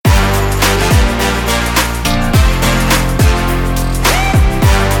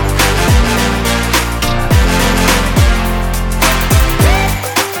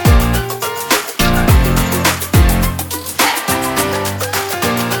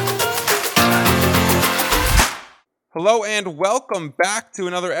Hello and welcome back to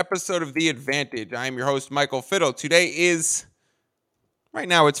another episode of The Advantage. I am your host, Michael Fiddle. Right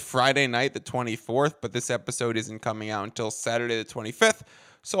now it's Friday night, the 24th, but this episode isn't coming out until Saturday, the 25th.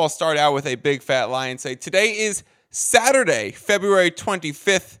 So I'll start out with a big fat lie and say today is Saturday, February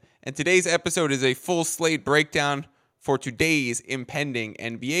 25th, and today's episode is a full slate breakdown for today's impending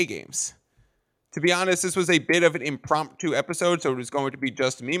NBA games. To be honest, this was a bit of an impromptu episode, so it was going to be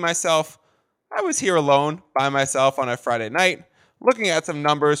just me, myself. I was here alone by myself on a Friday night, looking at some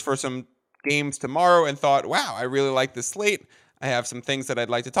numbers for some games tomorrow and thought, wow, I really like this slate. I have some things that I'd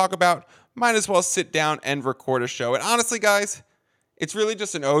like to talk about. Might as well sit down and record a show. And honestly, guys, it's really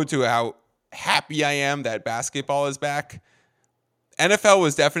just an ode to how happy I am that basketball is back. NFL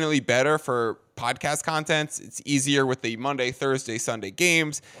was definitely better for podcast content. It's easier with the Monday, Thursday, Sunday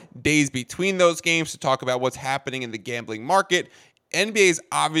games, days between those games to talk about what's happening in the gambling market. NBA is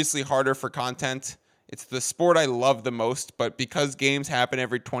obviously harder for content. It's the sport I love the most, but because games happen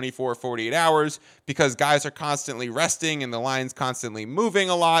every 24 or 48 hours, because guys are constantly resting and the line's constantly moving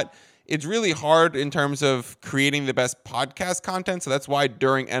a lot, it's really hard in terms of creating the best podcast content. So that's why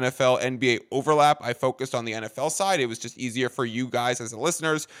during NFL, NBA overlap, I focused on the NFL side. It was just easier for you guys as the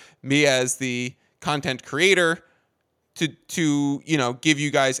listeners, me as the content creator to give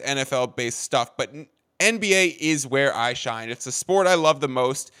you guys NFL-based stuff. But NBA is where I shine. It's the sport I love the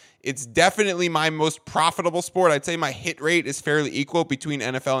most. It's definitely my most profitable sport. I'd say my hit rate is fairly equal between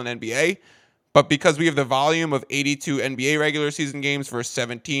NFL and NBA. But because we have the volume of 82 NBA regular season games versus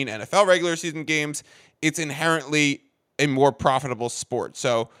 17 NFL regular season games, it's inherently a more profitable sport.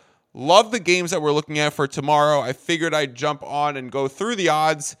 So love the games that we're looking at for tomorrow. I figured I'd jump on and go through the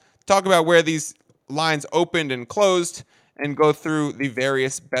odds, talk about where these lines opened and closed, and go through the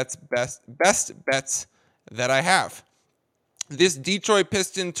various best bets that I have. This Detroit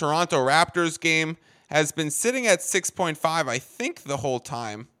Pistons Toronto Raptors game has been sitting at 6.5, I think, the whole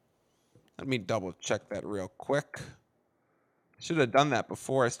time. Let me double check that real quick. Should have done that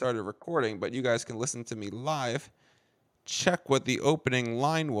before I started recording, but you guys can listen to me live. Check what the opening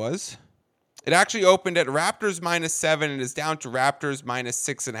line was. It actually opened at Raptors -7 and is down to Raptors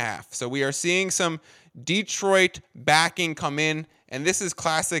 -6.5. So we are seeing some Detroit backing come in, and this is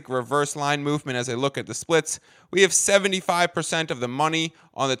classic reverse line movement as I look at the splits. We have 75% of the money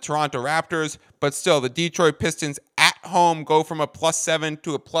on the Toronto Raptors, but still the Detroit Pistons at home go from a +7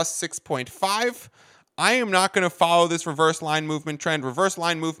 to a +6.5. I am not going to follow this reverse line movement trend. Reverse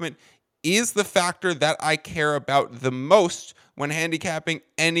line movement is the factor that I care about the most when handicapping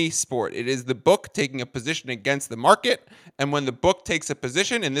any sport. It is the book taking a position against the market, and when the book takes a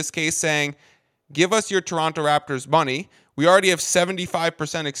position, in this case saying, give us your Toronto Raptors money, we already have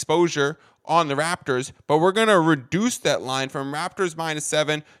 75% exposure on the Raptors, but we're going to reduce that line from Raptors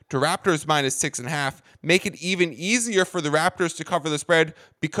 -7 to Raptors -6.5, make it even easier for the Raptors to cover the spread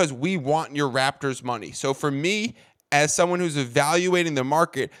because we want your Raptors money. So for me, as someone who's evaluating the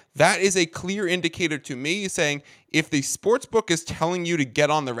market, that is a clear indicator to me saying if the sportsbook is telling you to get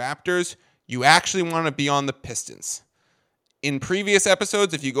on the Raptors, you actually want to be on the Pistons. In previous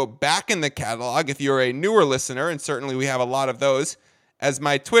episodes, if you go back in the catalog, if you're a newer listener, and certainly we have a lot of those, as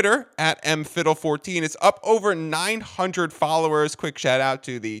my Twitter, at mfiddle14, is up over 900 followers. Quick shout out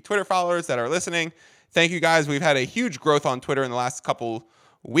to the Twitter followers that are listening. Thank you guys. We've had a huge growth on Twitter in the last couple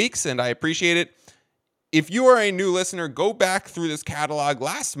weeks, and I appreciate it. If you are a new listener, go back through this catalog.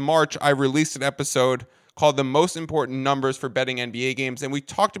 Last March, I released an episode called The Most Important Numbers for Betting NBA Games, and we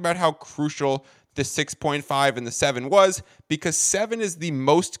talked about how crucial the 6.5 and the 7 was because 7 is the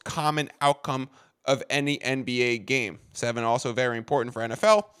most common outcome of any NBA game. 7 also very important for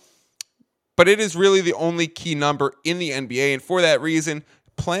NFL, but it is really the only key number in the NBA, and for that reason,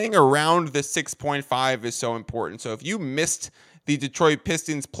 playing around the 6.5 is so important. So if you missed the Detroit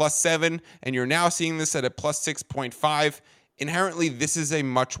Pistons +7 and you're now seeing this at a +6.5, inherently this is a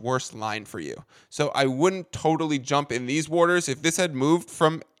much worse line for you. So I wouldn't totally jump in these waters. If this had moved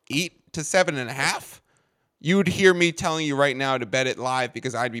from 8 to 7.5, you would hear me telling you right now to bet it live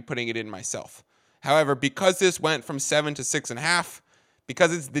because I'd be putting it in myself. However, because this went from 7 to 6.5,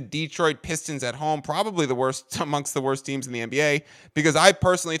 because it's the Detroit Pistons at home, probably the worst amongst the worst teams in the NBA, because I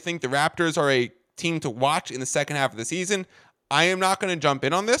personally think the Raptors are a team to watch in the second half of the season, I am not going to jump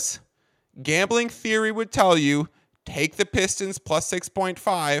in on this. Gambling theory would tell you take the Pistons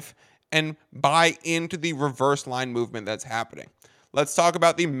 +6.5 and buy into the reverse line movement that's happening. Let's talk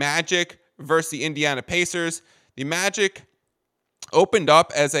about the Magic versus the Indiana Pacers. The Magic opened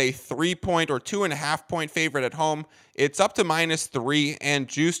up as a 3-point or 2.5-point favorite at home. It's up to -3 and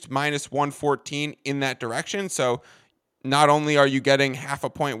juiced -114 in that direction. So not only are you getting half a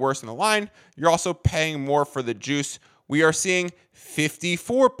point worse in the line, you're also paying more for the juice, we are seeing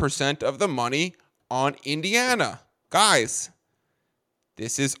 54% of the money on Indiana. Guys,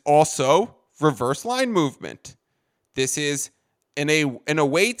 this is also reverse line movement. This is an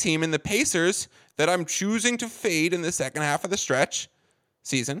away team in the Pacers that I'm choosing to fade in the second half of the stretch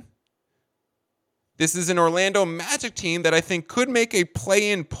season. This is an Orlando Magic team that I think could make a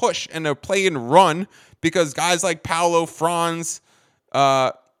play-in push and a play-in run because guys like Paolo Franz,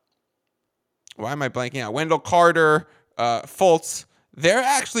 why am I blanking out? Wendell Carter, Fultz, they're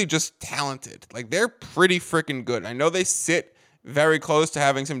actually just talented. Like, they're pretty freaking good. I know they sit very close to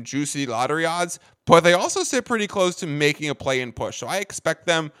having some juicy lottery odds, but they also sit pretty close to making a play-in push. So I expect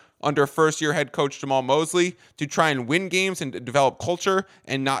them under first-year head coach Jamal Mosley to try and win games and develop culture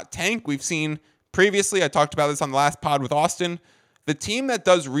and not tank. We've seen previously, I talked about this on the last pod with Austin, the team that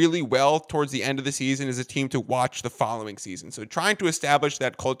does really well towards the end of the season is a team to watch the following season. So trying to establish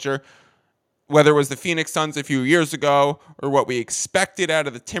that culture, whether it was the Phoenix Suns a few years ago or what we expected out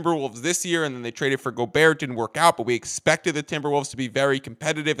of the Timberwolves this year, and then they traded for Gobert, didn't work out, but we expected the Timberwolves to be very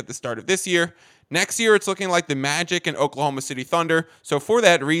competitive at the start of this year. Next year, it's looking like the Magic and Oklahoma City Thunder. So for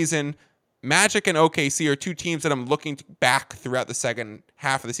that reason, Magic and OKC are two teams that I'm looking back throughout the second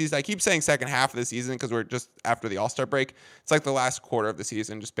half of the season. I keep saying second half of the season because we're just after the All-Star break. It's like the last quarter of the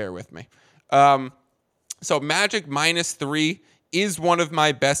season. Just bear with me. So Magic -3 is one of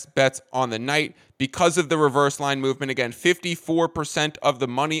my best bets on the night because of the reverse line movement. Again, 54% of the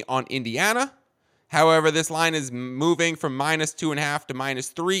money on Indiana. However, this line is moving from -2.5 to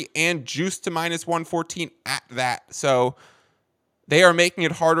 -3 and juiced to -114 at that. So they are making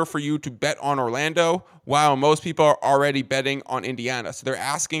it harder for you to bet on Orlando, while most people are already betting on Indiana. So they're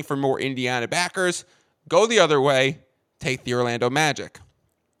asking for more Indiana backers. Go the other way. Take the Orlando Magic.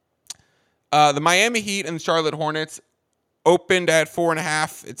 The Miami Heat and the Charlotte Hornets opened at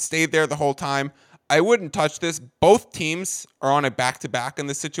 4.5. It stayed there the whole time. I wouldn't touch this. Both teams are on a back-to-back in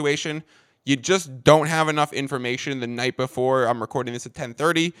this situation. You just don't have enough information the night before. I'm recording this at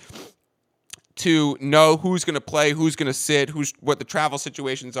 10:30 to know who's going to play, who's going to sit, what the travel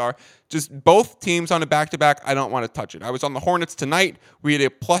situations are. Just both teams on a back-to-back, I don't want to touch it. I was on the Hornets tonight. We had a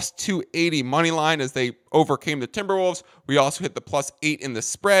 +280 money line as they overcame the Timberwolves. We also hit the +8 in the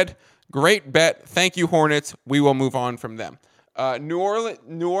spread. Great bet. Thank you, Hornets. We will move on from them. New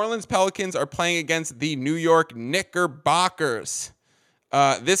Orleans Pelicans are playing against the New York Knickerbockers.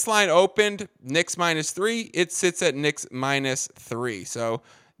 This line opened Knicks -3. It sits at Knicks -3. So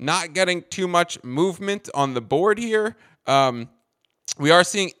not getting too much movement on the board here. We are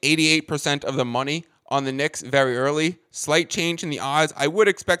seeing 88% of the money on the Knicks very early. Slight change in the odds. I would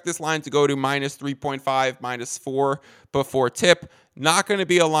expect this line to go to -3.5, -4 before tip. Not going to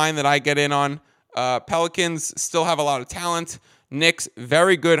be a line that I get in on. Pelicans still have a lot of talent. Knicks,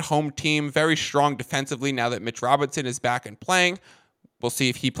 very good home team, very strong defensively now that Mitch Robinson is back and playing. We'll see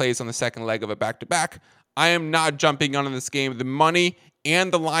if he plays on the second leg of a back-to-back. I am not jumping on in this game. The money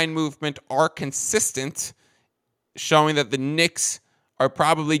and the line movement are consistent, showing that the Knicks are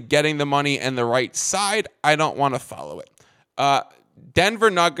probably getting the money and the right side. I don't want to follow it. Denver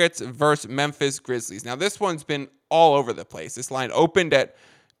Nuggets versus Memphis Grizzlies. Now, this one's been all over the place. This line opened at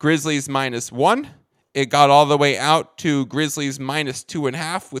Grizzlies -1. It got all the way out to Grizzlies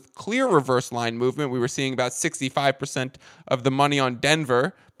 -2.5 with clear reverse line movement. We were seeing about 65% of the money on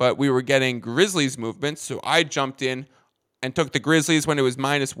Denver, but we were getting Grizzlies movement. So I jumped in and took the Grizzlies when it was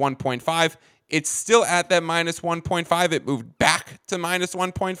 -1.5. It's still at that -1.5. It moved back to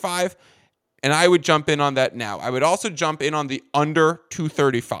 -1.5. And I would jump in on that now. I would also jump in on the under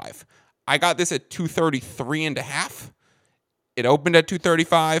 235. I got this at 233.5. It opened at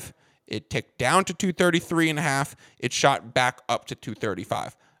 235. It ticked down to 233.5. It shot back up to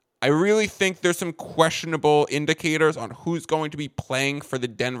 235. I really think there's some questionable indicators on who's going to be playing for the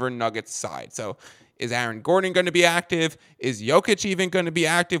Denver Nuggets side. So is Aaron Gordon going to be active? Is Jokic even going to be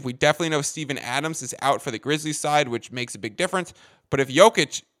active? We definitely know Steven Adams is out for the Grizzlies side, which makes a big difference. But if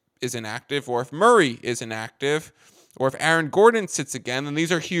Jokic is inactive, or if Murray is inactive, or if Aaron Gordon sits again, then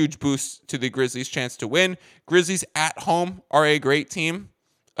these are huge boosts to the Grizzlies' chance to win. Grizzlies at home are a great team,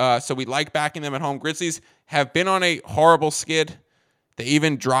 so we like backing them at home. Grizzlies have been on a horrible skid. They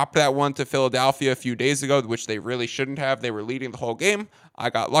even dropped that one to Philadelphia a few days ago, which they really shouldn't have. They were leading the whole game. I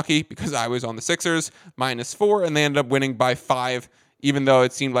got lucky because I was on the Sixers, -4, and they ended up winning by 5, even though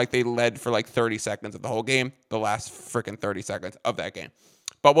it seemed like they led for like 30 seconds of the whole game, the last freaking 30 seconds of that game.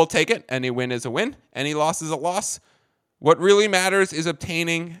 But we'll take it. Any win is a win. Any loss is a loss. What really matters is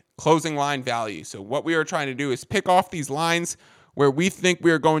obtaining closing line value. So what we are trying to do is pick off these lines where we think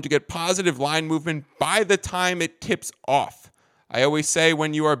we are going to get positive line movement by the time it tips off. I always say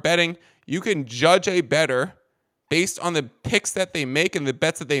when you are betting, you can judge a bettor based on the picks that they make and the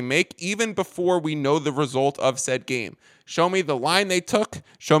bets that they make, even before we know the result of said game. Show me the line they took,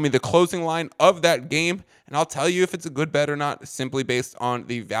 show me the closing line of that game, and I'll tell you if it's a good bet or not, simply based on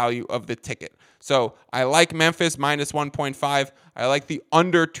the value of the ticket. So I like Memphis minus 1.5. I like the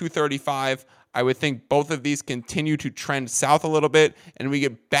under 235. I would think both of these continue to trend south a little bit, and we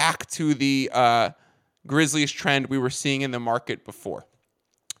get back to the Grizzlies trend we were seeing in the market before.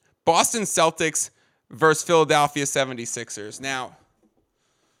 Boston Celtics versus Philadelphia 76ers. Now,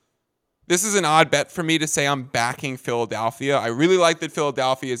 this is an odd bet for me to say I'm backing Philadelphia. I really like that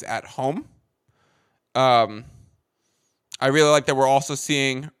Philadelphia is at home. I really like that we're also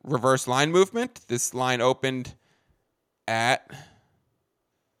seeing reverse line movement. This line opened at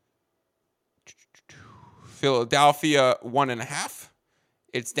Philadelphia 1.5.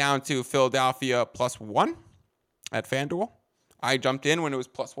 It's down to Philadelphia +1 at FanDuel. I jumped in when it was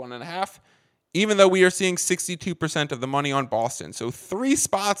 +1.5, even though we are seeing 62% of the money on Boston. So 3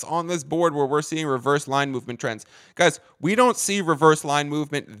 spots on this board where we're seeing reverse line movement trends. Guys, we don't see reverse line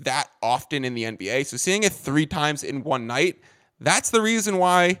movement that often in the NBA. So seeing it 3 times in one night, that's the reason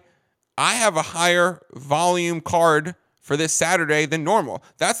why I have a higher volume card for this Saturday than normal.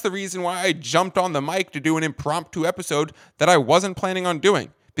 That's the reason why I jumped on the mic to do an impromptu episode that I wasn't planning on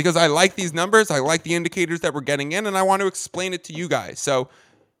doing. Because I like these numbers, I like the indicators that we're getting in, and I want to explain it to you guys. So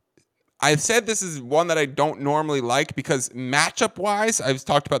I've said this is one that I don't normally like because matchup-wise, I've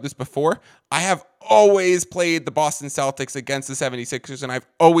talked about this before, I have always played the Boston Celtics against the 76ers, and I've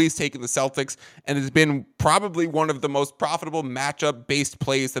always taken the Celtics, and it's been probably one of the most profitable matchup-based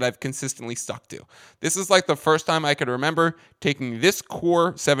plays that I've consistently stuck to. This is like the first time I could remember taking this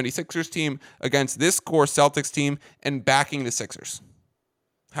core 76ers team against this core Celtics team and backing the Sixers.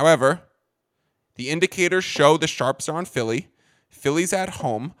 However, the indicators show the sharps are on Philly. Philly's at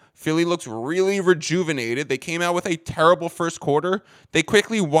home. Philly looks really rejuvenated. They came out with a terrible first quarter. They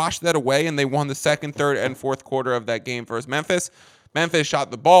quickly washed that away, and they won the second, third, and fourth quarter of that game versus Memphis. Memphis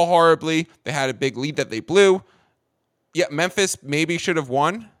shot the ball horribly. They had a big lead that they blew. Yeah, Memphis maybe should have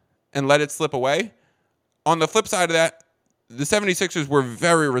won and let it slip away. On the flip side of that, the 76ers were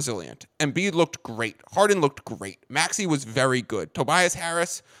very resilient. Embiid looked great. Harden looked great. Maxey was very good. Tobias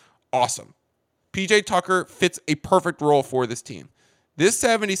Harris, awesome. PJ Tucker fits a perfect role for this team. This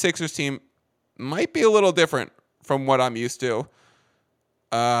 76ers team might be a little different from what I'm used to.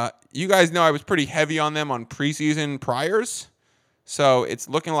 You guys know I was pretty heavy on them on preseason priors. So it's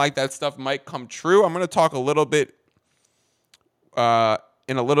looking like that stuff might come true. I'm going to talk a little bit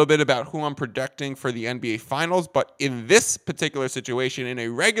about who I'm projecting for the NBA Finals. But in this particular situation, in a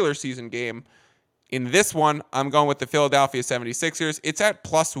regular season game, in this one, I'm going with the Philadelphia 76ers. It's at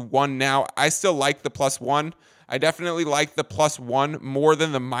 +1 now. I still like the +1. I definitely like the +1 more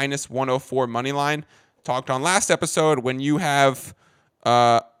than the -104 money line. Talked on last episode, when you have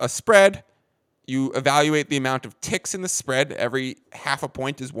a spread, you evaluate the amount of ticks in the spread. Every half a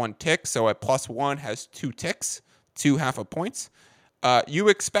point is 1 tick. So a +1 has 2 ticks, 2 half a points. You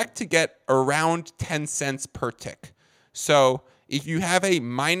expect to get around 10 cents per tick. So if you have a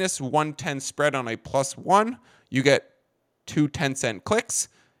 -110 spread on a +1, you get 2 10-cent clicks.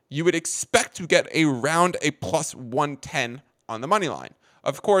 You would expect to get around a +110 on the money line.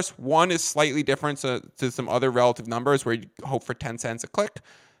 Of course, 1 is slightly different to some other relative numbers where you hope for 10 cents a click,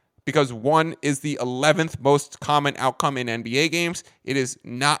 because 1 is the 11th most common outcome in NBA games. It is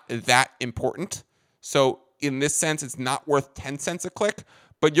not that important. So in this sense, it's not worth 10 cents a click,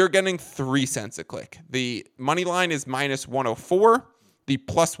 but you're getting 3 cents a click. The money line is -104. The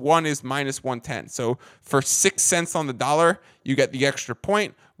 +1 is -110. So for 6 cents on the dollar, you get the extra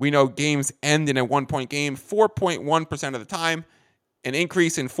point. We know games end in a 1-point game 4.1% of the time, an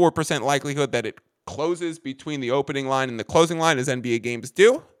increase in 4% likelihood that it closes between the opening line and the closing line, as NBA games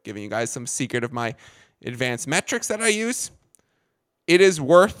do. Giving you guys some secret of my advanced metrics that I use. It is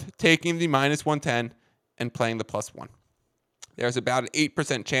worth taking the -110 and playing the +1. There's about an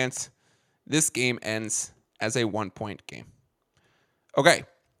 8% chance this game ends as a 1-point game. Okay,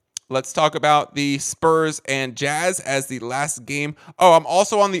 let's talk about the Spurs and Jazz as the last game. Oh, I'm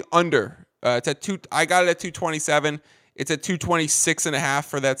also on the under. It's at 2. I got it at 227. It's at 226.5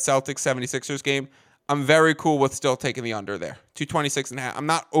 for that Celtics 76ers game. I'm very cool with still taking the under there. 226.5. I'm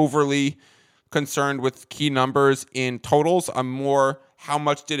not overly concerned with key numbers in totals. I'm more, how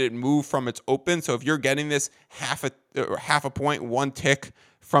much did it move from its open? So if you're getting this half a point, 1 tick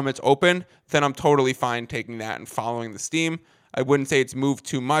from its open, then I'm totally fine taking that and following the steam. I wouldn't say it's moved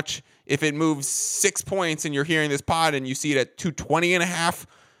too much. If it moves 6 points and you're hearing this pod and you see it at 220.5,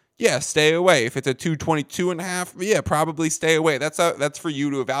 yeah, stay away. If it's at 222.5, yeah, probably stay away. That's for you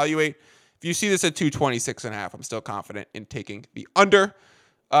to evaluate. If you see this at 226.5, I'm still confident in taking the under.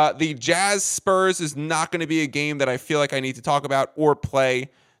 The Jazz Spurs is not going to be a game that I feel like I need to talk about or play.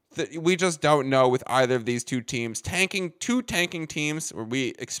 We just don't know with either of these two teams. Two tanking teams, where we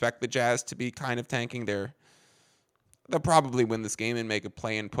expect the Jazz to be kind of tanking. They'll probably win this game and make a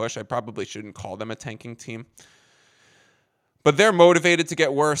play-in push. I probably shouldn't call them a tanking team. But they're motivated to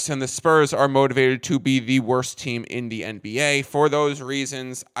get worse, and the Spurs are motivated to be the worst team in the NBA. For those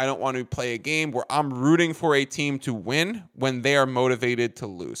reasons, I don't want to play a game where I'm rooting for a team to win when they are motivated to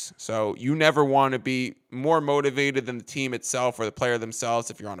lose. So you never want to be more motivated than the team itself or the player themselves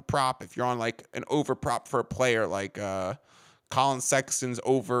if you're on a prop. If you're on like an over prop for a player like Colin Sexton's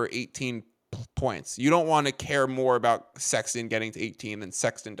over 18 points, you don't want to care more about Sexton getting to 18 than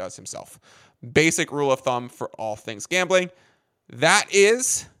Sexton does himself. Basic rule of thumb for all things gambling. That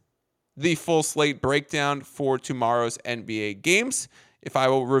is the full slate breakdown for tomorrow's NBA games. If I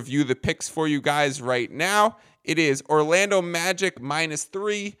will review the picks for you guys right now, it is Orlando Magic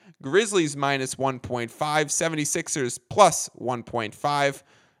 -3, Grizzlies -1.5, 76ers +1.5.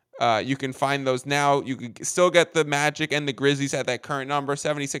 You can find those now. You can still get the Magic and the Grizzlies at that current number.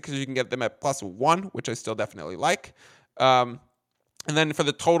 76ers, you can get them at +1, which I still definitely like. And then for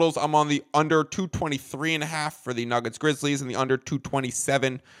the totals, I'm on the under 223.5 for the Nuggets Grizzlies and the under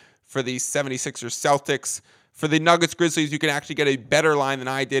 227 for the 76ers Celtics. For the Nuggets Grizzlies, you can actually get a better line than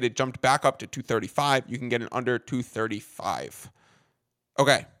I did. It jumped back up to 235. You can get an under 235.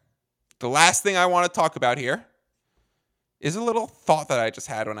 Okay. The last thing I want to talk about here is a little thought that I just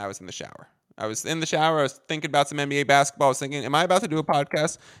had when I was in the shower. I was in the shower. I was thinking about some NBA basketball. I was thinking, am I about to do a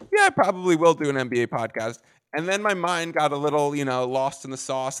podcast? Yeah, I probably will do an NBA podcast. And then my mind got a little, lost in the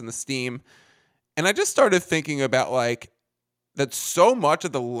sauce and the steam. And I just started thinking about that so much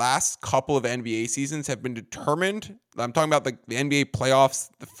of the last couple of NBA seasons have been determined. I'm talking about the NBA playoffs,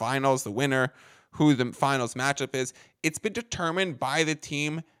 the finals, the winner, who the finals matchup is. It's been determined by the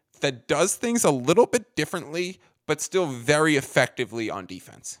team that does things a little bit differently, but still very effectively on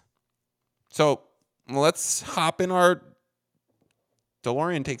defense. So let's hop in our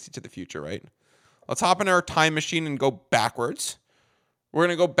DeLorean takes you to the future, right? Let's hop in our time machine and go backwards. We're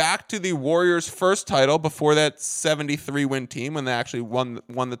going to go back to the Warriors' first title before that 73-win team when they actually won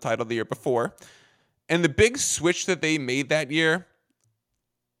the title the year before. And the big switch that they made that year,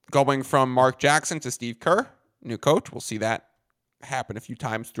 going from Mark Jackson to Steve Kerr, new coach. We'll see that happen a few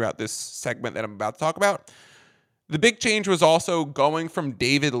times throughout this segment that I'm about to talk about. The big change was also going from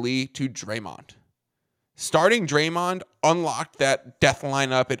David Lee to Draymond. Starting Draymond unlocked that death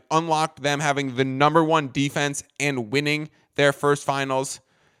lineup. It unlocked them having the number one defense and winning their first finals.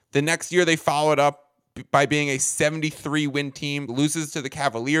 The next year, they followed up by being a 73-win team, loses to the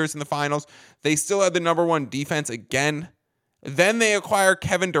Cavaliers in the finals. They still had the number one defense again. Then they acquire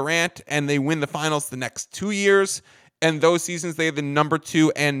Kevin Durant, and they win the finals the next 2 years. And those seasons, they had the number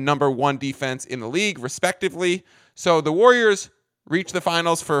 2 and number 1 defense in the league, respectively. So the Warriors reached the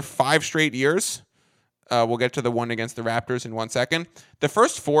finals for 5 straight years. We'll get to the one against the Raptors in 1 second. The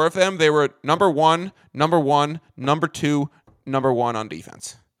first 4 of them, they were number 1, number 2, number 1 on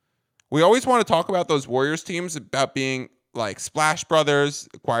defense. We always want to talk about those Warriors teams about being like Splash Brothers,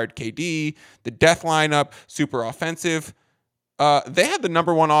 acquired KD, the death lineup, super offensive. They had the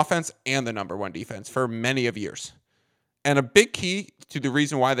number 1 offense and the number 1 defense for many of years. And a big key to the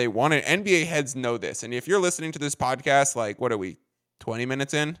reason why they won it, NBA heads know this. And if you're listening to this podcast, what are we, 20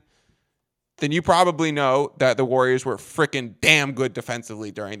 minutes in? Then you probably know that the Warriors were freaking damn good defensively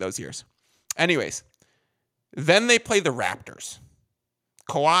during those years. Anyways, then they play the Raptors.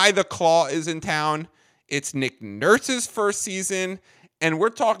 Kawhi the Claw is in town. It's Nick Nurse's first season, and we're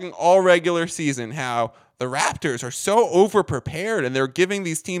talking all regular season how the Raptors are so overprepared and they're giving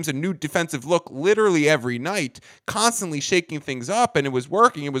these teams a new defensive look literally every night, constantly shaking things up, and it was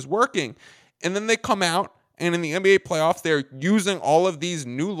working. And then they come out, and in the NBA playoffs, they're using all of these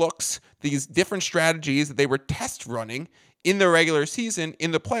new looks, these different strategies that they were test running in the regular season,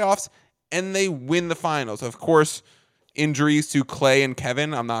 in the playoffs, and they win the finals. Of course, injuries to Clay and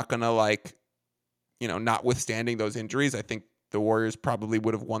Kevin, I'm not going to notwithstanding those injuries, I think the Warriors probably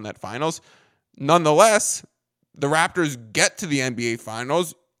would have won that finals. Nonetheless, the Raptors get to the NBA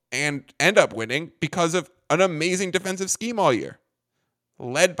finals and end up winning because of an amazing defensive scheme all year,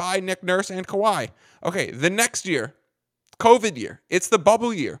 led by Nick Nurse and Kawhi. Okay, the next year, COVID year, it's the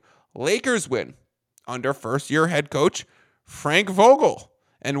bubble year. Lakers win under first-year head coach Frank Vogel.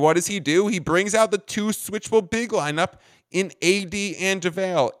 And what does he do? He brings out the 2 switchable big lineup in AD and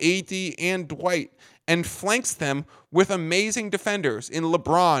JaVale, AD and Dwight, and flanks them with amazing defenders in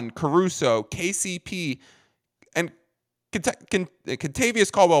LeBron, Caruso, KCP, and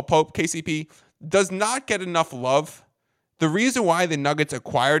Kentavious Caldwell-Pope, KCP, does not get enough love. The reason why the Nuggets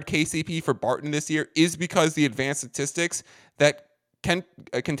acquired KCP for Barton this year is because the advanced statistics that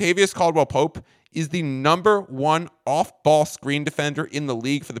Kentavious Caldwell-Pope is the number one off-ball screen defender in the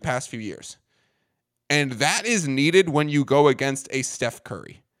league for the past few years. And that is needed when you go against a Steph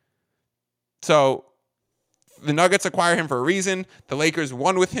Curry. So the Nuggets acquire him for a reason. The Lakers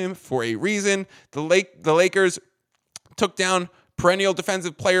won with him for a reason. The Lakers took down perennial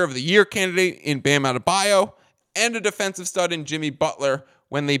defensive player of the year candidate in Bam Adebayo and a defensive stud in Jimmy Butler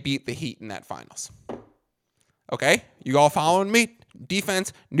when they beat the Heat in that finals. Okay? You all following me?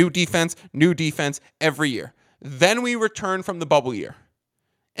 Defense every year. Then we return from the bubble year.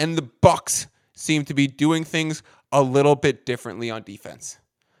 And the Bucks seem to be doing things a little bit differently on defense.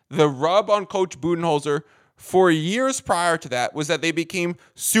 The rub on Coach Budenholzer for years prior to that was that they became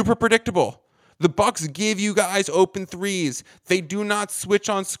super predictable. The Bucks give you guys open threes. They do not switch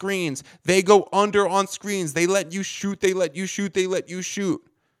on screens. They go under on screens. They let you shoot.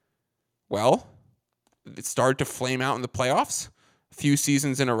 Well, it started to flame out in the playoffs a few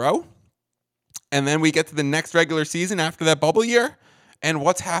seasons in a row. And then we get to the next regular season after that bubble year. And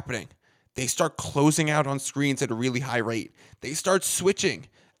what's happening? They start closing out on screens at a really high rate. They start switching.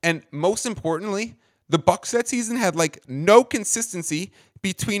 And most importantly, the Bucks that season had like no consistency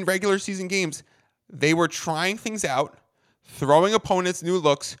between regular season games. They were trying things out, throwing opponents new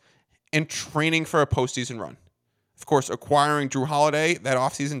looks, and training for a postseason run. Of course, acquiring Drew Holiday that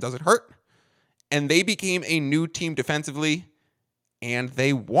offseason doesn't hurt. And they became a new team defensively, and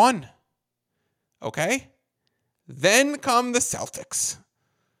they won. Okay? Then come the Celtics.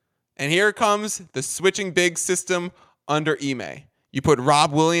 And here comes the switching big system under Ime. You put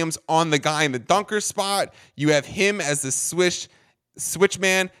Rob Williams on the guy in the dunker spot. You have him as the switch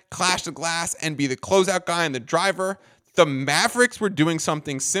man, clash the glass, and be the closeout guy and the driver. The Mavericks were doing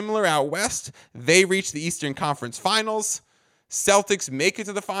something similar out west. They reached the Eastern Conference Finals. Celtics make it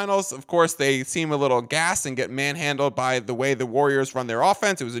to the finals. Of course, they seem a little gassed and get manhandled by the way the Warriors run their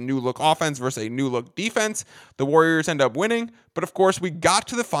offense. It was a new look offense versus a new look defense. The Warriors end up winning. But of course, we got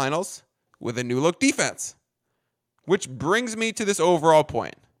to the finals with a new look defense. Which brings me to this overall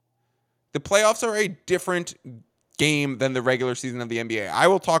point. The playoffs are a different game than the regular season of the NBA. I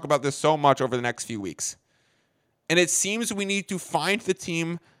will talk about this so much over the next few weeks. And it seems we need to find the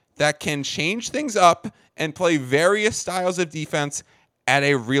team that can change things up and play various styles of defense at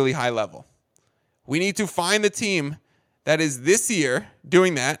a really high level. We need to find the team that is this year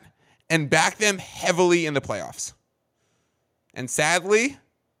doing that and back them heavily in the playoffs. And sadly,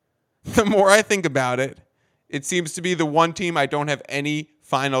 the more I think about it, it seems to be the one team I don't have any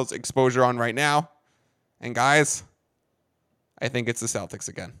finals exposure on right now. And guys, I think it's the Celtics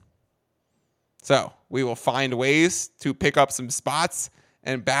again. So we will find ways to pick up some spots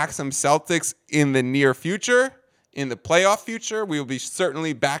and back some Celtics in the near future. In the playoff future, we will be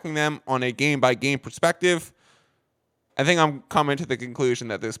certainly backing them on a game-by-game perspective. I think I'm coming to the conclusion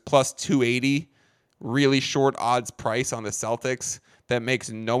that this plus 280 really short odds price on the Celtics that makes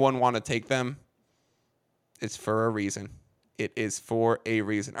no one want to take them is for a reason. It is for a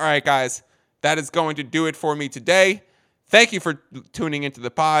reason. All right, guys, that is going to do it for me today. Thank you for tuning into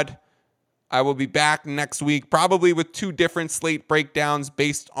the pod. I will be back next week, probably with 2 different slate breakdowns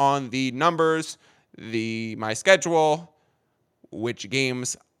based on the numbers, my schedule, which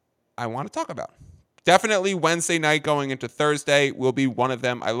games I want to talk about. Definitely Wednesday night going into Thursday will be one of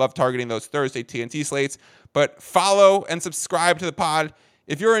them. I love targeting those Thursday TNT slates. But follow and subscribe to the pod.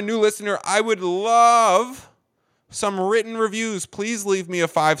 If you're a new listener, I would love some written reviews. Please leave me a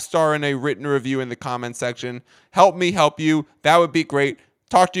 5-star and a written review in the comment section. Help me help you. That would be great.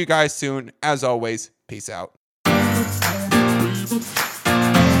 Talk to you guys soon. As always, peace out.